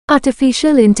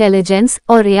Artificial intelligence,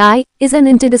 or AI, is an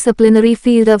interdisciplinary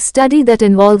field of study that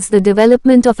involves the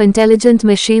development of intelligent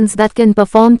machines that can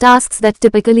perform tasks that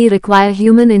typically require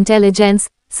human intelligence,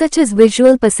 such as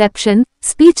visual perception,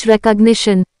 speech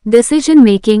recognition,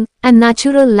 decision-making, and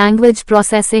natural language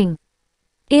processing.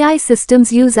 AI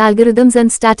systems use algorithms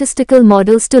and statistical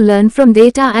models to learn from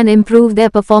data and improve their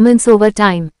performance over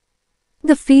time.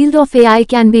 The field of AI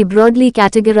can be broadly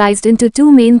categorized into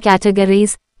two main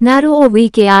categories: narrow or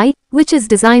weak AI, which is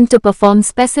designed to perform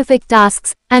specific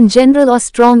tasks, and general or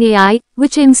strong AI,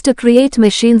 which aims to create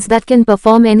machines that can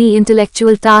perform any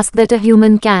intellectual task that a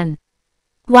human can.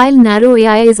 While narrow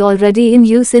AI is already in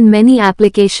use in many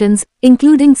applications,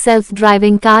 including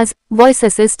self-driving cars, voice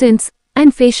assistants,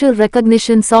 and facial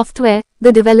recognition software,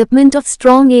 the development of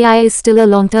strong AI is still a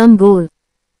long-term goal.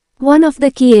 One of the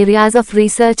key areas of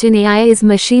research in AI is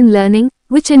machine learning,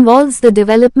 which involves the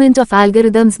development of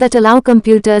algorithms that allow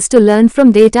computers to learn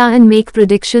from data and make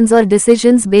predictions or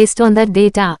decisions based on that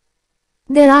data.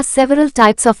 There are several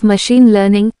types of machine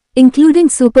learning, including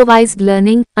supervised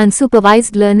learning,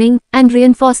 unsupervised learning, and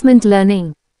reinforcement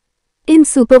learning. In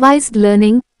supervised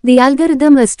learning, the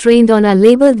algorithm is trained on a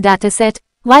labeled dataset,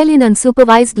 while in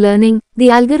unsupervised learning, the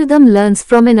algorithm learns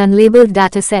from an unlabeled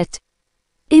dataset.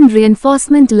 In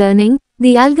reinforcement learning,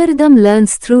 the algorithm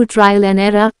learns through trial and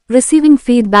error, receiving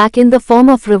feedback in the form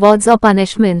of rewards or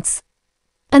punishments.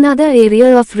 Another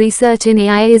area of research in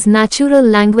AI is natural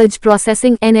language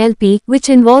processing (NLP), which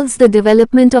involves the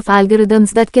development of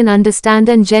algorithms that can understand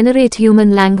and generate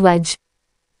human language.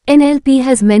 NLP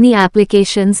has many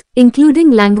applications,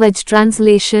 including language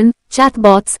translation,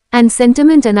 chatbots, and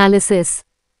sentiment analysis.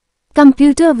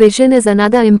 Computer vision is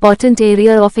another important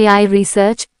area of AI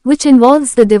research, which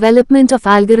involves the development of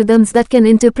algorithms that can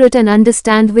interpret and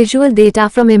understand visual data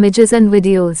from images and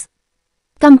videos.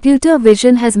 Computer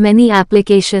vision has many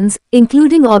applications,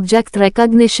 including object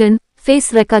recognition,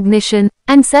 face recognition,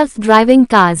 and self-driving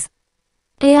cars.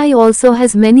 AI also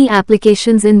has many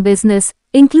applications in business,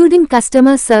 including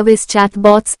customer service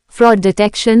chatbots, fraud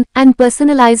detection, and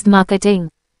personalized marketing.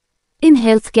 In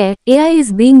healthcare, AI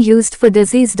is being used for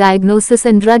disease diagnosis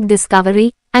and drug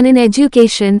discovery, and in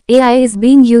education, AI is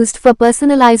being used for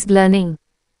personalized learning.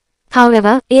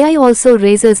 However, AI also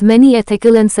raises many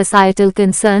ethical and societal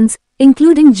concerns,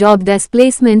 including job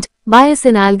displacement, bias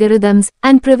in algorithms,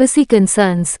 and privacy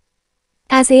concerns.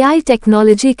 As AI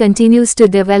technology continues to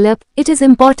develop, it is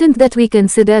important that we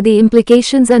consider the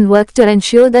implications and work to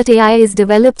ensure that AI is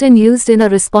developed and used in a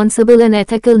responsible and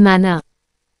ethical manner.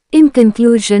 In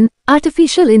conclusion,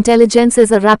 artificial intelligence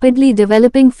is a rapidly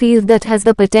developing field that has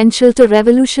the potential to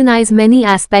revolutionize many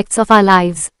aspects of our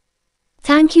lives.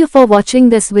 Thank you for watching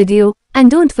this video, and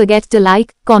don't forget to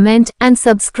like, comment, and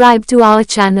subscribe to our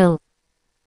channel.